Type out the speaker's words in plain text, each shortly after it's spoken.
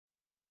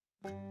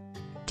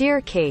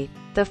Dear Kate,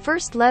 the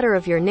first letter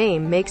of your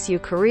name makes you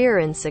career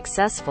and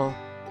successful.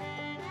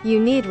 You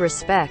need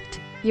respect.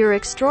 Your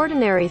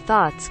extraordinary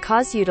thoughts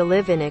cause you to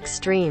live in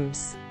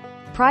extremes.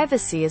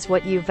 Privacy is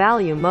what you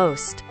value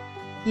most.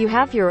 You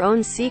have your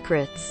own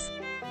secrets.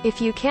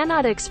 If you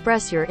cannot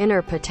express your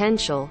inner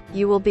potential,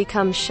 you will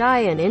become shy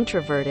and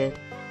introverted.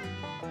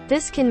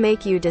 This can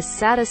make you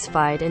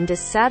dissatisfied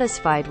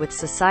with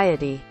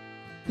society.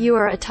 You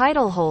are a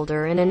title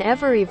holder and an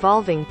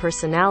ever-evolving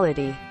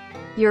personality.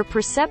 Your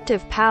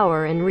perceptive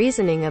power and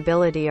reasoning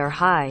ability are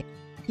high.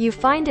 You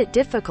find it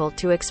difficult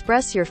to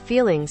express your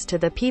feelings to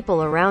the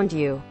people around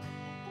you.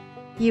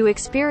 You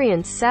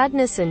experience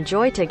sadness and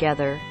joy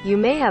together. You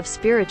may have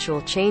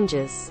spiritual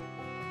changes.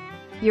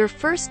 Your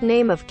first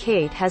name of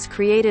Kate has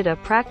created a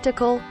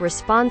practical,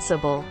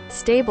 responsible,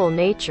 stable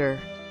nature.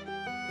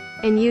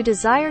 And you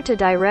desire to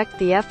direct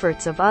the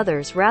efforts of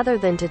others rather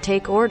than to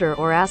take order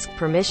or ask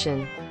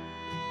permission.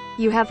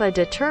 You have a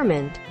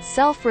determined,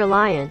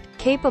 self-reliant,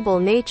 capable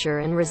nature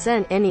and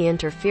resent any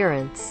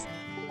interference.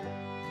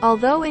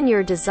 Although in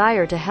your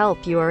desire to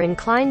help you are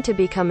inclined to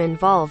become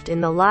involved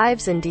in the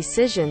lives and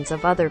decisions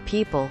of other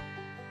people.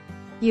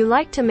 You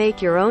like to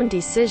make your own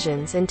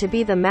decisions and to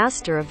be the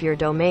master of your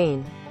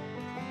domain.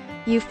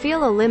 You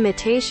feel a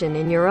limitation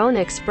in your own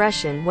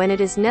expression when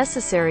it is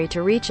necessary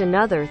to reach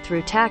another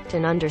through tact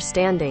and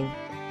understanding.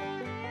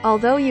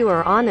 Although you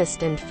are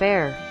honest and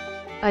fair,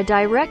 a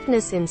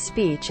directness in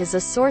speech is a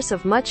source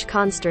of much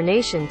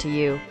consternation to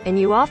you, and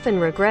you often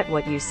regret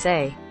what you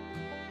say.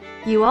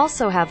 You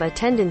also have a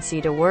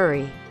tendency to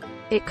worry.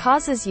 It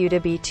causes you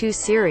to be too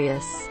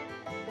serious,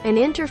 and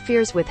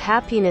interferes with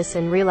happiness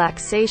and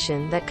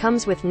relaxation that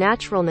comes with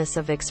naturalness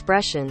of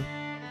expression.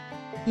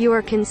 You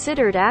are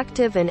considered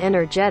active and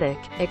energetic,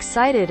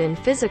 excited and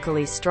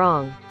physically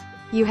strong.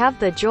 You have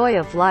the joy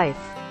of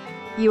life.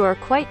 You are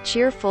quite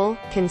cheerful,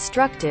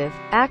 constructive,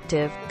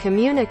 active,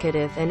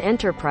 communicative and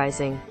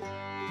enterprising.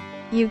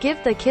 You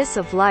give the kiss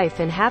of life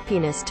and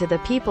happiness to the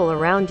people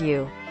around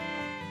you.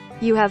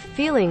 You have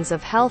feelings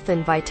of health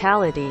and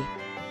vitality.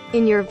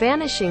 In your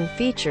vanishing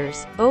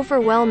features,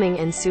 overwhelming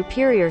and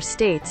superior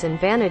states and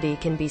vanity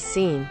can be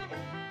seen.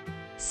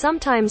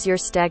 Sometimes your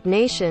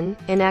stagnation,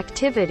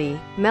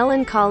 inactivity,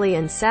 melancholy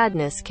and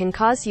sadness can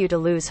cause you to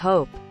lose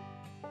hope.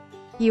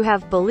 You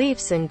have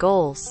beliefs and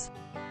goals.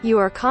 You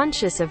are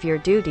conscious of your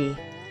duty.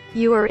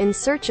 You are in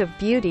search of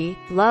beauty,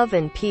 love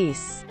and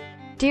peace.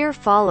 Dear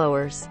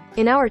followers,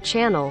 in our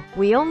channel,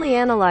 we only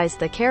analyze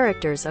the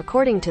characters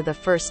according to the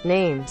first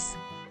names.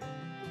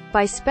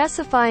 By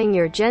specifying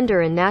your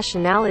gender and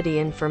nationality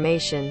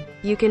information,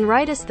 you can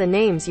write us the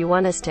names you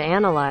want us to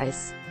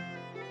analyze.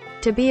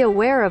 To be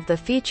aware of the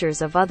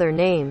features of other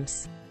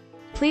names,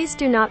 please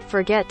do not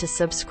forget to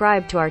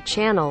subscribe to our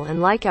channel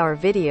and like our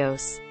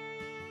videos.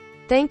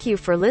 Thank you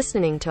for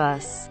listening to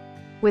us.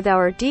 With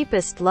our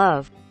deepest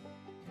love.